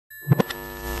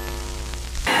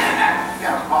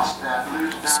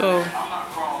So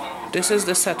this is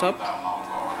the setup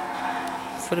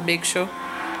for the big show.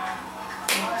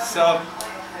 So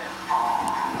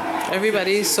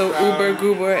everybody is so uber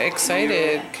goober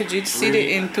excited. Could you see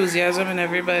the enthusiasm in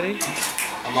everybody?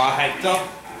 I'm all hyped up.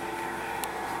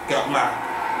 Got my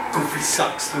goofy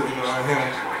socks moving around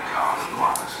here.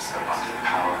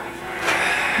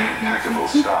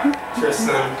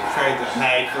 Tristan trying to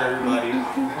hide for everybody.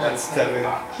 That's Kevin.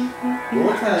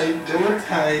 Don't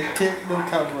hide. Take the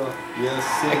camera. Yes.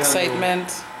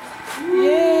 Excitement.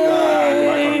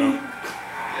 Yay!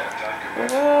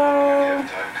 Wow.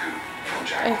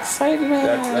 Excitement.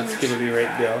 That's gonna be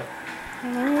right there.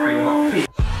 Oh.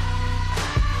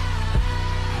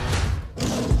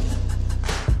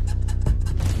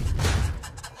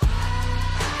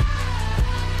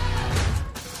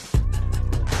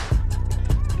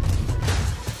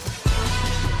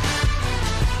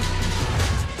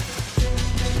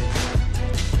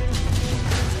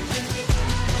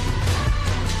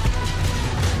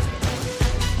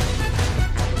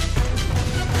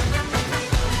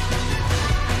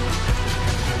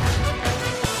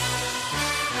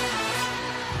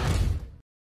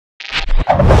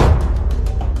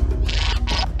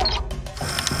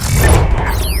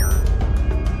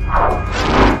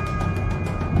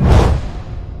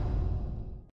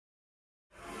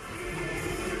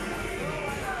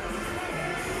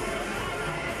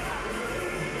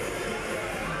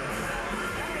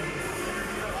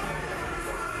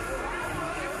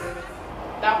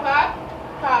 That part,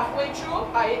 halfway through,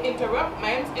 I interrupt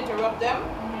them,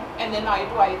 and then I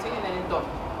do my thing, and then it's done.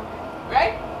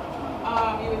 Right?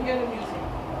 You will hear the music.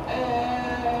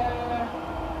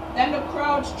 Then the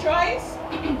crowd's choice.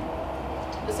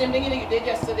 The same thing you did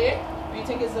yesterday. We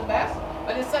think is the best.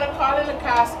 But instead of calling the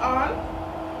cast on,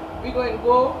 we're going to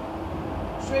go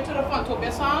straight to the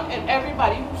Funtopia song, and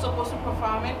everybody who's supposed to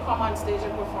perform it come on stage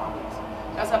and perform it.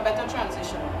 That's a better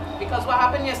transition. Because what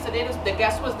happened yesterday, the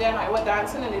guest was there and I was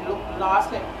dancing and it looked lost,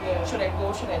 like should I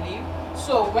go, should I leave?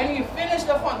 So when you finish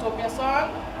the Funtopia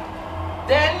song,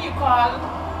 then you call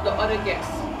the other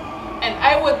guests. And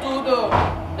I would do the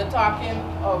talking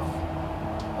of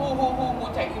who,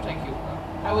 thank you.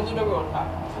 I would do the roll call.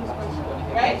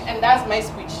 Right? And that's my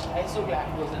speech. I'm so glad.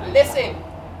 Listen,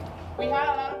 we had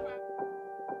a lot of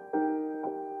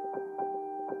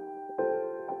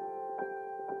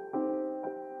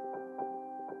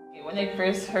when I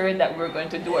first heard that we were going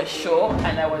to do a show,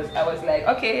 and I was like,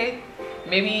 okay,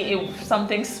 maybe if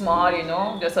something small, you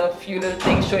know, just a few little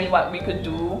things showing what we could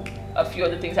do, a few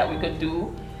other things that we could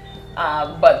do.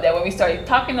 But then when we started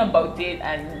talking about it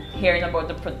and hearing about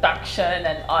the production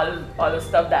and all the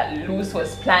stuff that Luz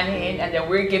was planning, and then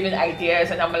we're giving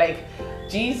ideas, and I'm like,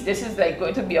 geez, this is like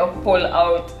going to be a full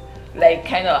out, like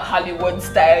kind of Hollywood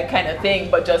style kind of thing,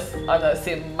 but just on a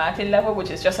Maarten level, which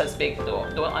is just as big.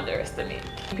 Don't underestimate.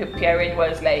 Preparing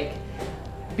was like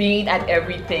being at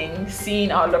everything,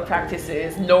 seeing all the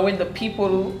practices, knowing the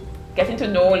people, getting to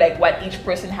know like what each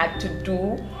person had to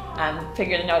do, and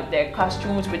figuring out their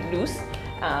costumes with Luz,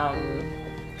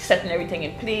 setting everything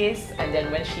in place, and then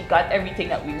when she got everything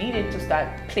that we needed to start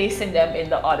placing them in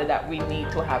the order that we need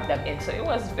to have them in. So it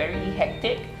was very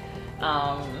hectic.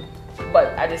 But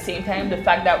at the same time, the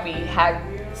fact that we had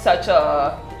such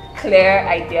a clear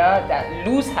idea, that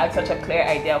Luz had such a clear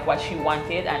idea of what she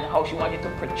wanted and how she wanted to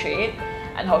portray it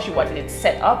and how she wanted it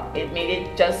set up, it made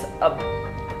it just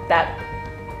that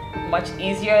much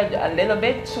easier a little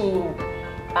bit to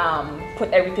put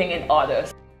everything in order.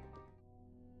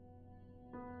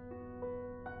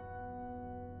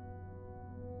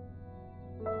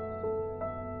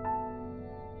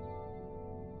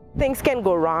 Things can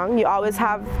go wrong. You always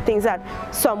have things that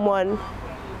someone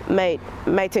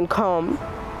mightn't come,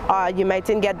 or you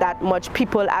mightn't get that much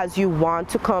people as you want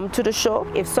to come to the show.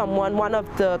 If one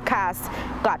of the cast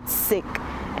got sick,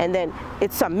 and then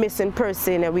it's a missing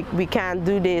person and we can't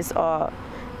do this, or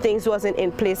things wasn't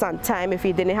in place on time, if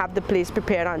we didn't have the place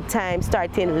prepared on time,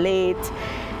 starting late,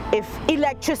 if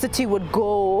electricity would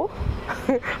go,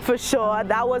 for sure,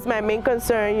 that was my main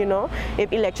concern, you know.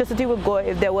 If electricity would go,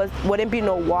 if there wouldn't be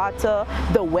no water,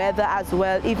 the weather as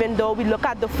well. Even though we look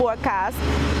at the forecast,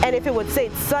 and if it would say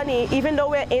it's sunny, even though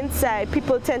we're inside,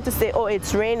 people tend to say, oh,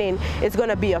 it's raining, it's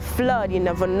gonna be a flood. You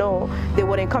never know. They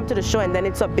wouldn't come to the show, and then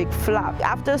it's a big flop.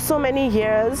 After so many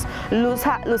years,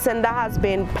 Lucinda has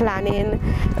been planning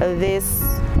this.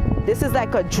 This is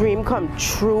like a dream come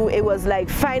true. It was like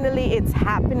finally it's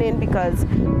happening, because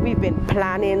we've been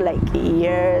planning like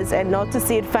years, and now to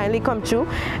see it finally come true,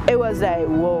 it was like,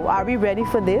 whoa, are we ready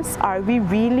for this? Are we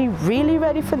really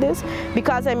ready for this?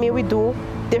 Because I mean, we do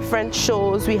different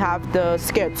shows. We have the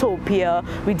Funtopia,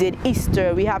 we did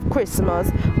Easter, we have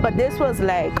Christmas, but this was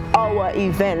like our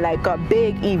event, like a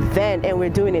big event, and we're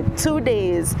doing it 2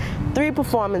 days, 3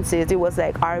 performances. It was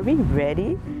like, are we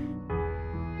ready?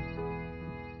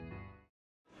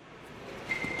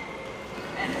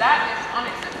 And that is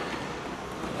unacceptable.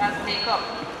 That's makeup.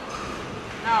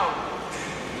 Now,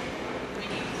 we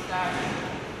need to start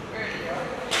earlier.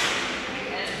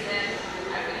 And then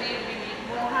I believe we need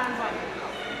more hands on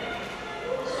makeup.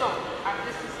 So,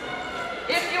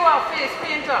 if you are a face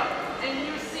painter and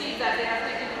you see that they are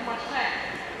taking too much time,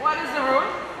 what is the rule?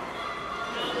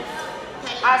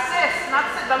 Assist, not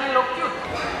sit down and look cute.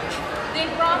 They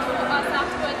brought us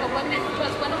afterwards, but when the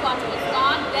water was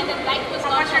gone, then the light was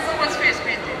How gone. much ago was face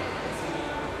painting?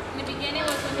 In the beginning it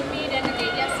was going to be, then the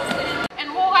lady assisted.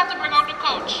 And who had to bring out the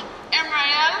coach?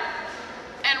 Emrael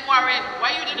and Warren.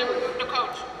 Why you didn't bring the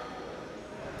coach?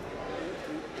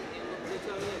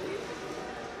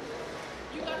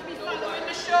 You got to be following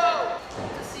the show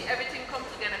to see everything come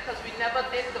together, because we never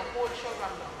did the whole show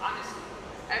rundown, honestly.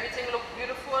 Everything looked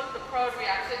beautiful. The crowd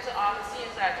reacted to all the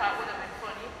scenes that I thought would have been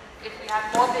funny. If we had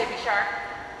more Baby Shark,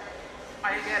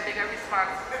 I get a bigger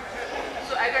response.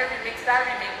 So I gotta remix that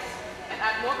remix and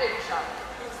add more Baby Shark.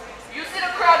 You see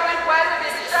the crowd went wild with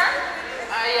Baby Shark?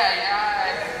 Aye, aye,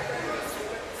 aye.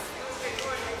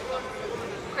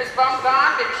 Chris Brown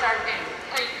gone, Baby Shark in.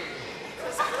 Thank you.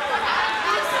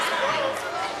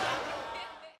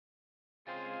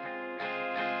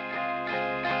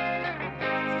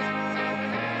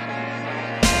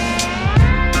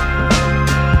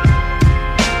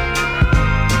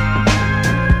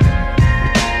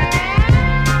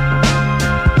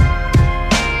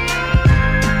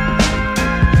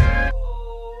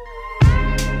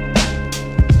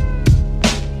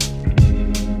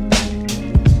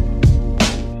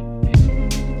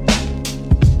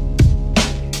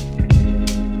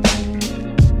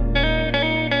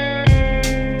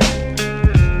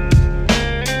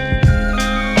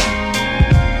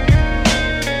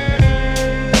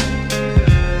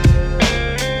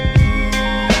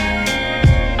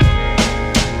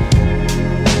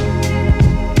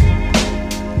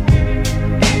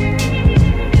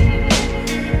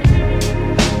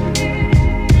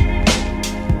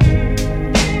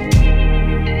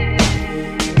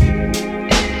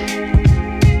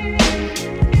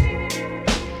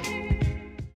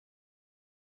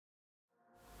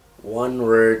 One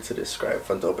word to describe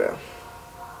Funtopia.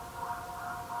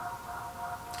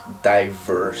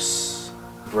 Diverse.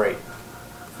 Great.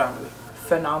 Family.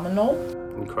 Phenomenal.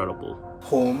 Incredible.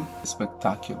 Home.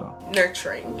 Spectacular.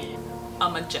 Nurturing. A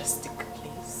majestic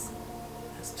place.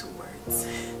 That's 2 words.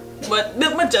 But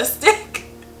the majestic.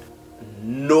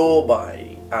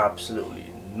 Nobody,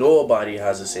 absolutely nobody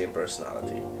has the same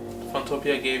personality.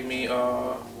 Funtopia gave me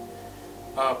a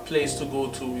place to go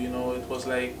to, you know. It was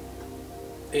like,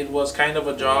 it was kind of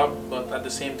a job, but at the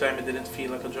same time it didn't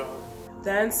feel like a job.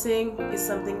 Dancing is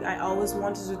something I always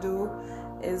wanted to do.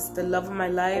 It's the love of my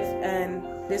life, and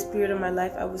this period of my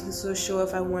life I wasn't so sure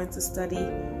if I wanted to study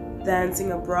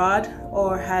dancing abroad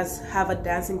or have a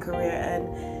dancing career.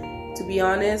 And to be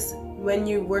honest, when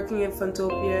you're working in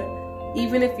Funtopia,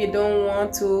 even if you don't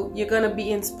want to, you're gonna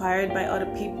be inspired by other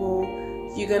people.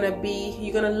 You're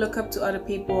gonna look up to other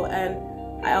people, and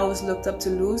I always looked up to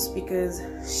Luz because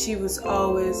she was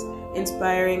always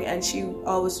inspiring, and she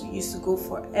always used to go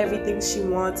for everything she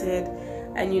wanted.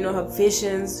 And you know, her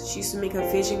visions, she used to make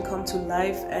her vision come to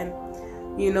life. And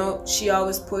you know, she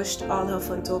always pushed all her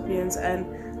Funtopians, and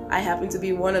I happen to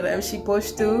be one of them she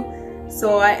pushed too.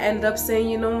 So I end up saying,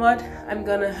 you know what, I'm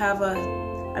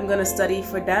gonna study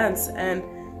for dance, and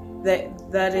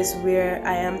that is where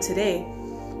I am today.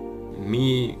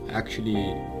 Me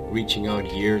actually reaching out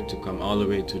here to come all the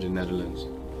way to the Netherlands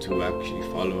to actually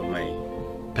follow my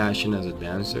passion as a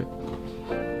dancer.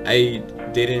 I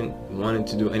didn't want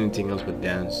to do anything else but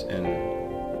dance, and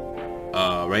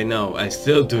right now I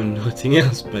still do nothing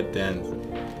else but dance.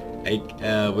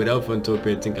 Without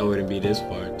Funtopia, I think I wouldn't be this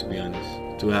far, to be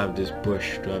honest. To have this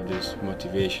push, to have this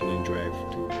motivation and drive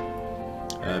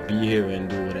to be here and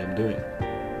do what I'm doing.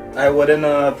 I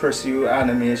wouldn't pursue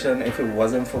animation if it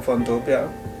wasn't for Funtopia.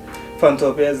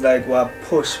 Funtopia is like what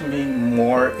pushed me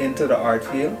more into the art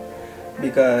field,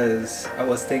 because I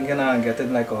was thinking on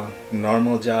getting like a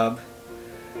normal job,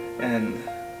 and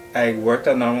I worked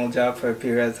a normal job for a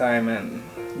period of time, and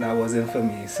that wasn't for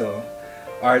me. So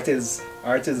art is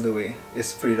the way.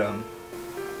 It's freedom.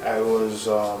 I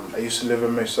used to live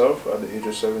with myself at the age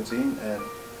of 17, and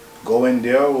going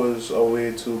there was a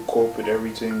way to cope with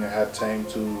everything. I had time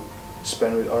to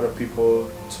spend with other people,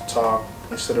 to talk,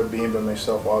 instead of being by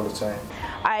myself all the time.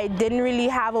 I didn't really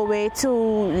have a way to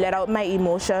let out my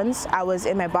emotions. I was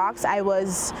in my box. I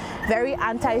was very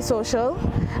antisocial.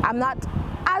 I'm not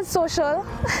as social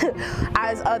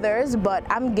as others, but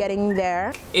I'm getting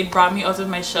there. It brought me out of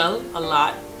my shell a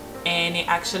lot, and it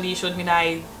actually showed me that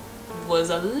I was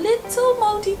a little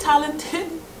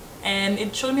multi-talented, and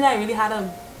it showed me that I really had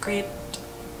a great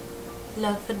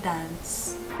love for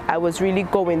dance. I was really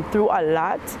going through a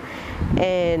lot,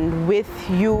 and with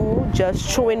you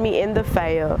just throwing me in the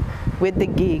fire with the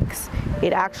gigs,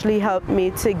 it actually helped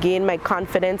me to gain my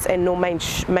confidence and know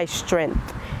my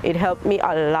strength. It helped me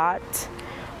a lot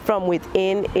from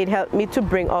within. It helped me to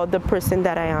bring out the person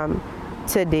that I am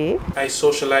today. I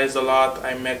socialized a lot,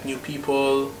 I met new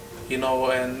people, you know,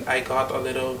 and I got a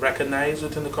little recognized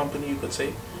within the company, you could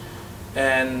say.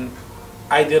 And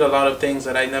I did a lot of things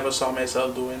that I never saw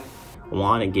myself doing.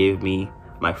 One, it gave me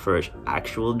my first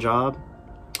actual job,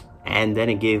 and then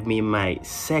it gave me my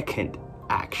second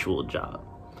actual job.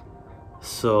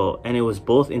 So, and it was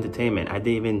both entertainment. I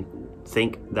didn't even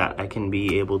think that I can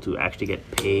be able to actually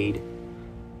get paid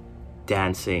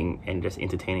dancing and just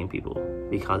entertaining people,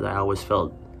 because I always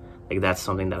felt like that's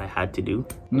something that I had to do.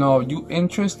 Now, you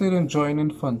interested in joining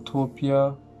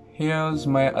Funtopia? Here's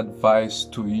my advice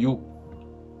to you.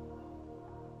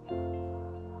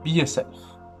 Be yourself.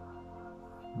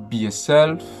 Be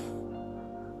yourself.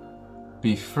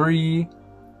 Be free.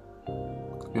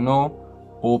 You know,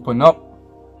 open up.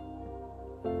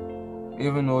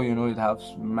 Even though, you know, it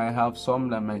might have some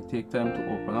that might take time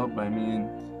to open up. I mean,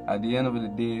 at the end of the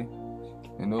day,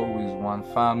 you know, it's one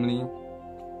family.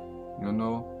 You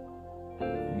know,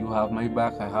 you have my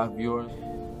back, I have yours.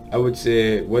 I would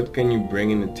say, what can you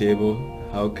bring in the table?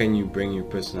 How can you bring your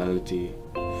personality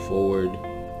forward?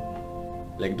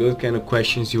 Like those kind of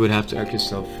questions you would have to ask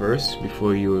yourself first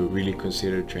before you would really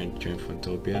consider trying to join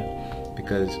Funtopia.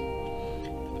 Because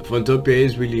Funtopia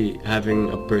is really having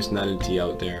a personality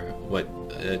out there, what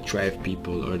drive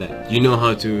people, or that you know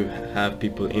how to have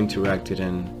people interacted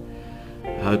and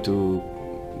how to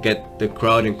get the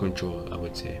crowd in control, I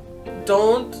would say.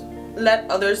 Don't let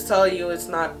others tell you it's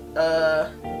not a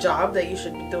job that you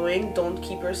should be doing. Don't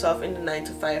keep yourself in the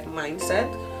 9-to-5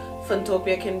 mindset.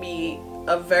 Funtopia can be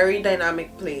a very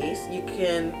dynamic place. You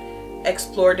can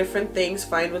explore different things,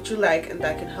 find what you like, and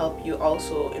that can help you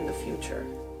also in the future.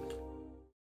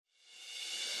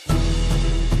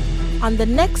 On the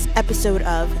next episode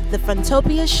of the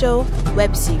Funtopia Show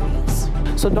web series.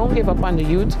 So don't give up on the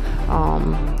youth.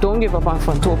 Don't give up on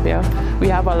Funtopia. We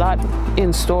have a lot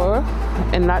in store,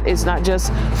 and that is not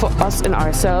just for us and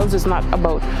ourselves. It's not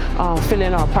about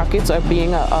filling our pockets or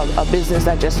being a business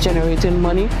that just generating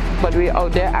money, but we're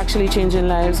out there actually changing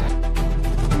lives.